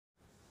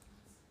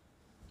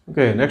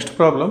Okay, next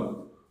problem.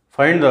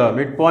 Find the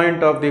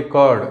midpoint of the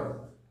chord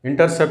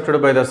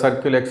intercepted by the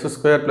circle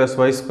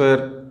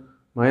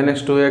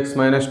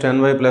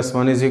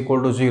x²+y²-2x-10y+1 is equal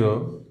to 0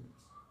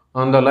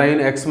 on the line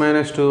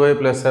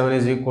x-2y+7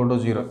 is equal to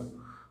 0.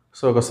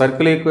 So ఒక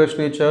circle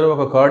equation ఇచ్చారు,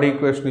 ఒక card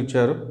equation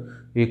ఇచ్చారు.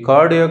 ఈ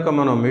card యొక్క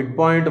మనం mid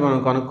point మనం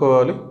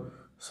కనుక్కోవాలి.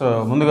 So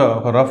ముందుగా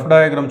ఒక రఫ్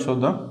డయాగ్రామ్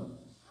చూద్దాం.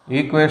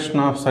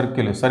 ఈక్వేషన్ ఆఫ్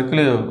సర్కిల్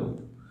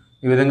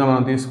ఈ విధంగా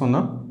మనం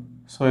తీసుకుందాం.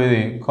 సో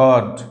ఇది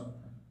కార్డ్,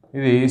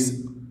 ఇది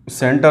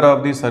centre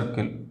of the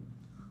circle.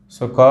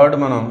 So card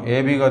మనం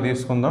ఏబీగా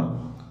తీసుకుందాం.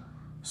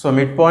 So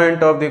mid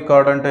point of the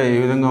card అంటే ఈ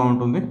విధంగా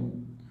ఉంటుంది.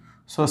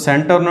 సో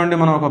సెంటర్ నుండి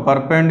మనం ఒక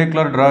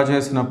పర్పెండిక్యులర్ డ్రా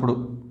చేసినప్పుడు,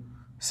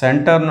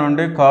 సెంటర్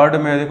నుండి కార్డ్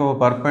మీదకి ఒక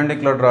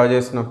పర్పెండిక్యులర్ డ్రా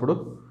చేసినప్పుడు,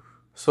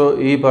 సో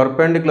ఈ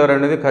పర్పెండిక్యులర్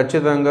అనేది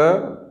ఖచ్చితంగా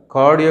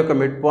కార్డ్ యొక్క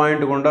మిడ్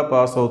పాయింట్ గుండా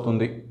పాస్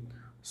అవుతుంది.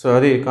 సో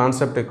అది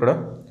కాన్సెప్ట్ ఇక్కడ.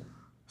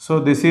 So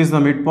this is the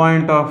mid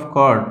point of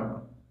card.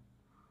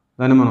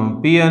 దాన్ని మనం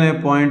పి అనే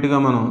పాయింట్గా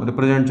మనం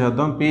రిప్రజెంట్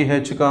చేద్దాం.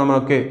 పిహెచ్,K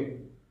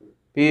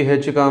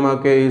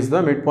is the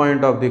mid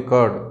point of the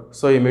card.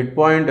 So ఈ మిడ్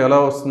పాయింట్ ఎలా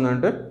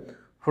వస్తుందంటే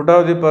foot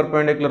of the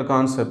perpendicular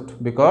concept,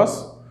 because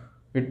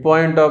mid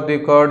point of the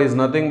card is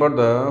nothing but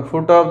the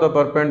foot of the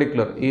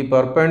perpendicular. ఈ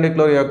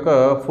perpendicular యొక్క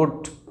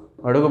foot,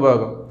 అడుగు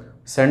భాగం,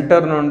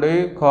 centre నుండి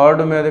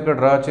card మీదకి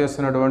draw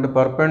చేసినటువంటి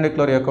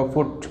పర్పెండిక్యులర్ యొక్క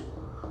ఫుట్,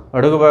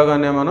 అడుగు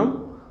భాగాన్ని మనం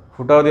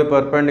ఫుట్ ఆఫ్ ది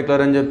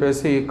పర్పెండిక్యులర్ అని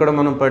చెప్పేసి ఇక్కడ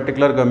మనం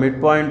పర్టికులర్గా మిడ్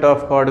పాయింట్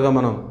ఆఫ్ కార్డ్గా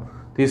మనం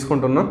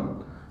తీసుకుంటున్నాం.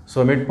 So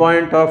mid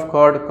point of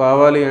card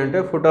కావాలి అంటే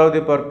foot of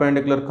the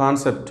perpendicular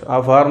concept, ఆ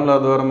ఫార్ములా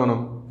ద్వారా మనం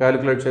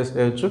క్యాలిక్యులేట్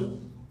చేసేయచ్చు.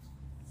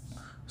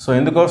 సో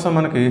ఇందుకోసం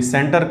మనకి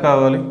సెంటర్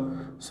కావాలి.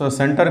 సో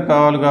సెంటర్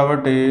కావాలి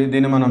కాబట్టి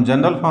దీన్ని మనం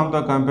జనరల్ ఫామ్తో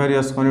కంపేర్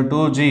చేసుకొని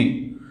 2g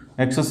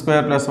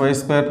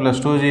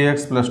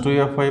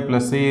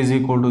x²+y²+2gx+2fy+c is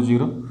equal to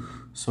 0.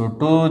 So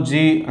 2g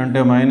అంటే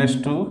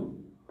 -2,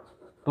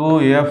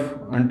 2f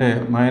అంటే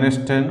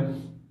 -10,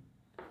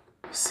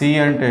 c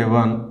అంటే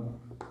 1.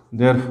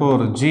 therefore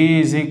g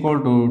is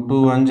equal to 2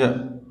 1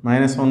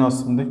 -1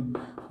 వస్తుంది.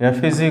 f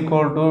is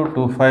equal to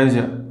 2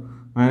 5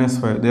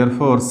 -5.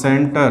 therefore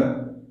center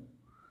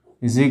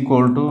is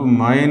equal to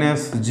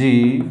 -g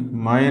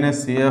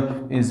 -f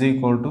is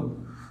equal to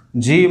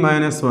g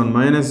 -1,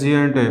 -g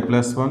అంటే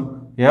 +1,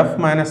 f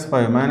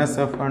 -5,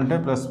 -f అంటే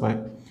 +5.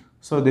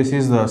 so this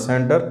is the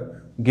center.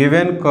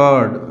 given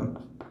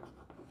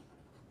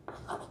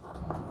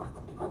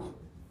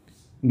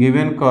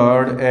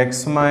chord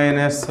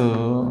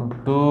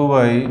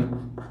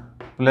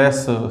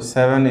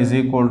x-2y+7 is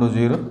equal to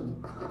 0.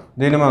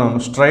 దీన్ని మనం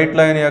straight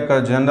line యొక్క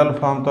general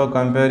ఫామ్తో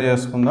compare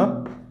చేసుకుందాం.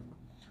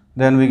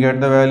 Then we get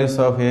the values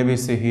of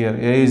ABC here.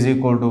 A is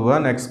equal to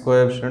 1, x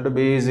coefficient, B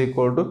is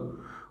equal to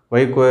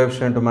y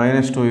coefficient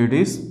 -2 it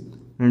is,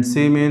 and C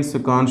means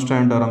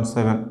constant term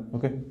 7.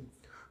 Okay.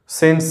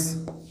 Since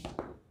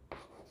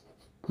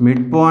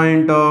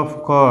midpoint of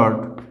chord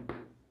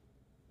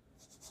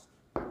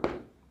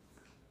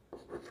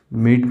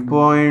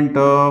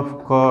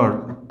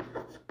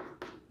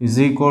is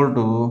equal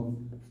to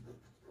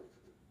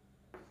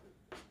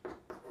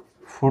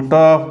foot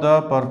of the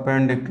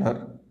perpendicular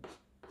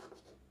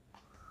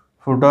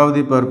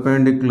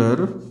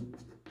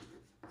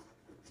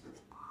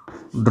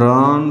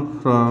drawn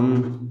from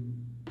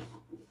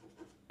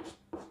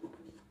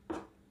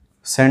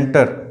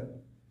center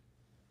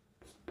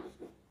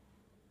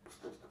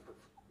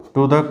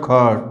to the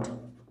chord.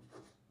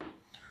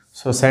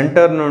 So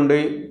centre నుండి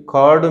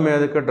card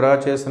మీదకి draw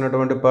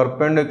చేసినటువంటి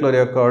perpendicular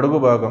యొక్క అడుగు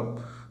భాగం,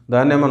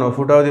 దాన్నే మనం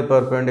foot of the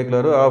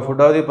perpendicular. ఆ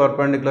foot of the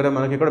పర్పెండిక్యులరే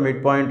మనకి ఇక్కడ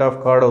మిడ్ పాయింట్ ఆఫ్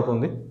కార్డ్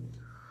అవుతుంది.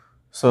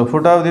 So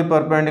foot of the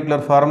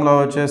perpendicular formula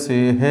వచ్చేసి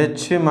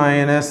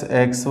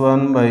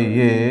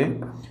h-x1/a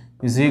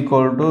is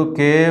equal to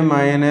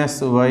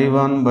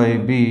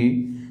k-y1/b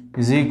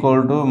is equal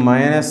to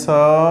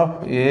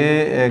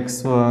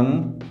 -ax1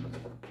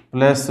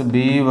 plus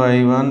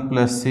by1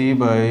 plus c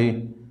by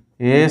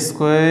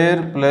a²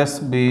 plus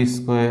b².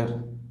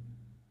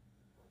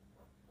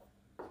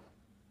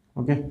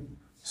 Okay.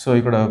 So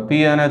ఇక్కడ p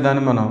అనే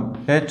దాన్ని మనం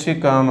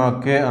h,K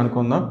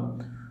అనుకుందాం.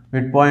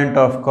 Mid point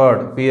of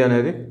card p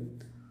అనేది.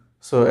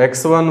 So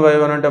x1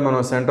 y1 అంటే మనం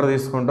centre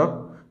తీసుకుంటాం,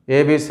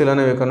 ఏబిసిలు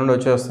అనేవి ఇక్కడ నుండి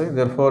వచ్చేస్తాయి.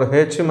 therefore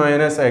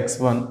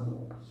h-x1.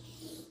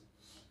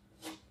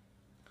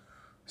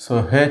 సో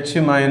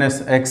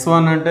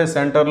h-x1 అంటే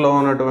సెంటర్లో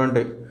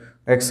ఉన్నటువంటి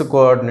x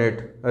కోఆర్డినేట్,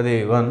 అది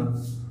 1,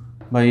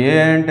 బై a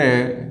అంటే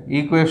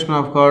ఈక్వేషన్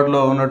ఆఫ్ కార్డ్లో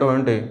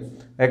ఉన్నటువంటి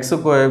x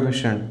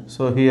coefficient.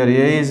 So here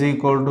a is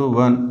equal to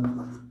 1,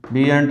 b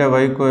అంటే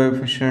y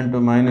కోఎఫిషియంట్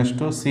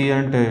 -2, c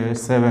అంటే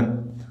 7.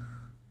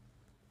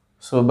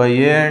 సో బై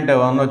ఏ అంటే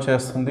 1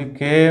 వచ్చేస్తుంది.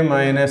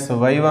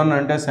 k-y1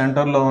 అంటే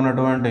సెంటర్లో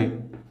ఉన్నటువంటి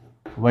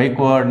y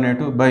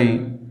కోఆర్డినేటు, బై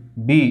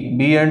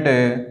b అంటే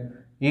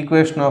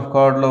ఈక్వేషన్ ఆఫ్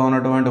కార్డ్లో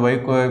ఉన్నటువంటి y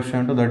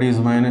coefficient, that is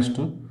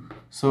 -2.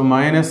 So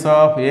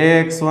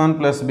 -ax1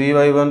 plus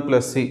by1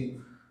 plus c.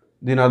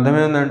 దీని అర్థం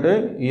ఏంటంటే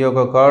ఈ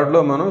యొక్క కార్డ్లో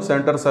మనం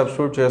సెంటర్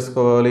సబ్స్టిట్యూట్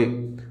చేసుకోవాలి.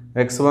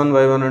 x1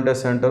 y1 అంటే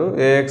centre,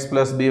 ax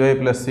plus by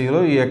plus cలో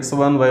ఈ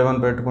x1 y1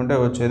 పెట్టుకుంటే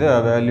వచ్చేది ఆ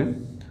వాల్యూ.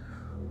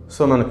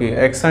 సో మనకి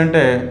x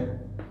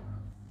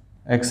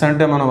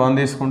అంటే మనం 1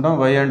 తీసుకుంటాం,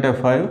 y అంటే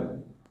 5.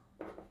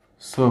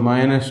 So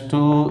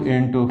 -2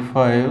 ×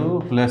 5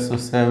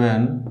 +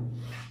 7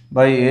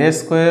 by a²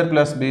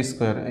 + b².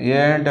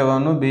 a అంటే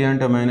 1, b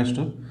అంటే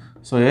 -2.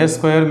 So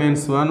a²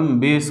 means 1,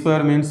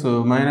 b² means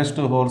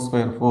 -2 whole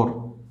square 4.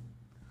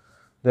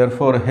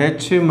 Therefore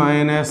h -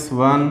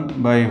 1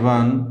 by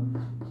 1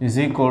 is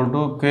equal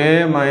to k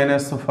 -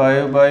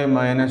 5 by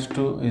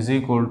 -2 is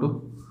equal to,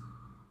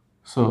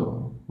 so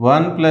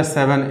 1 +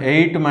 7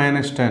 8 -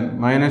 10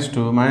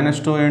 -2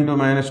 -2 ×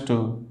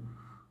 -2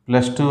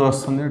 +2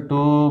 వస్తుంది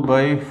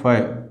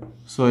 2/5.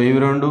 సో ఇవి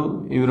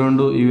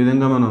రెండు ఈ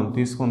విధంగా మనం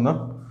తీసుకుందాం.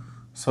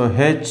 So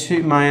h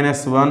 -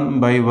 1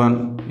 by 1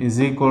 is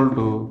equal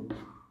to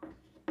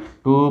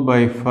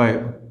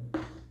 2/5.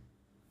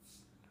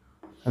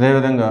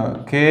 అదేవిధంగా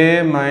k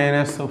 -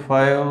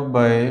 5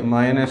 by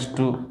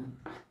 -2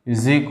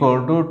 is equal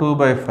to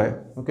 2/5.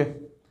 Okay,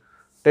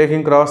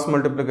 taking cross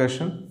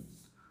multiplication.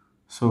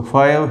 So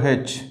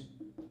 5h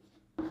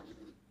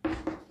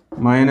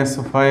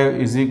 - 5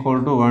 is equal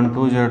to 1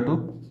 2 = 2.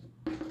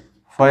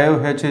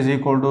 5h is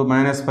equal to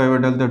 -5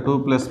 delta 2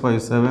 + 5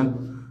 7.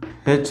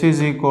 h is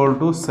equal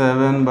to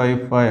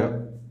 7/5.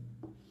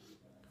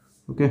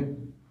 Okay,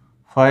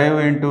 5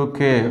 ×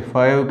 k,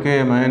 5k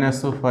 -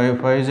 5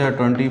 5 =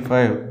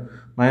 25,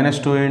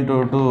 -2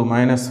 × 2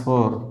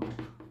 -4.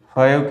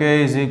 5k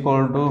is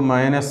equal to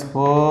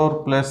 -4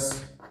 +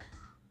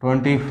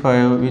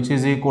 25, which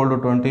is equal to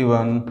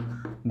 21.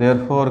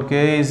 Therefore k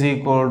is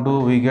equal to,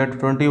 we get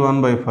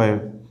 21/5.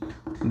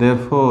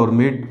 Therefore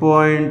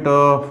midpoint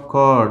of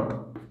chord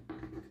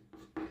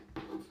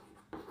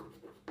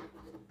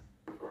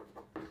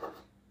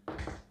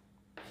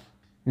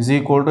is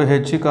equal to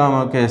h,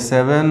 k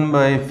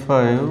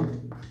 7/5,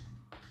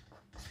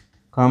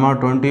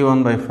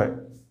 21/5.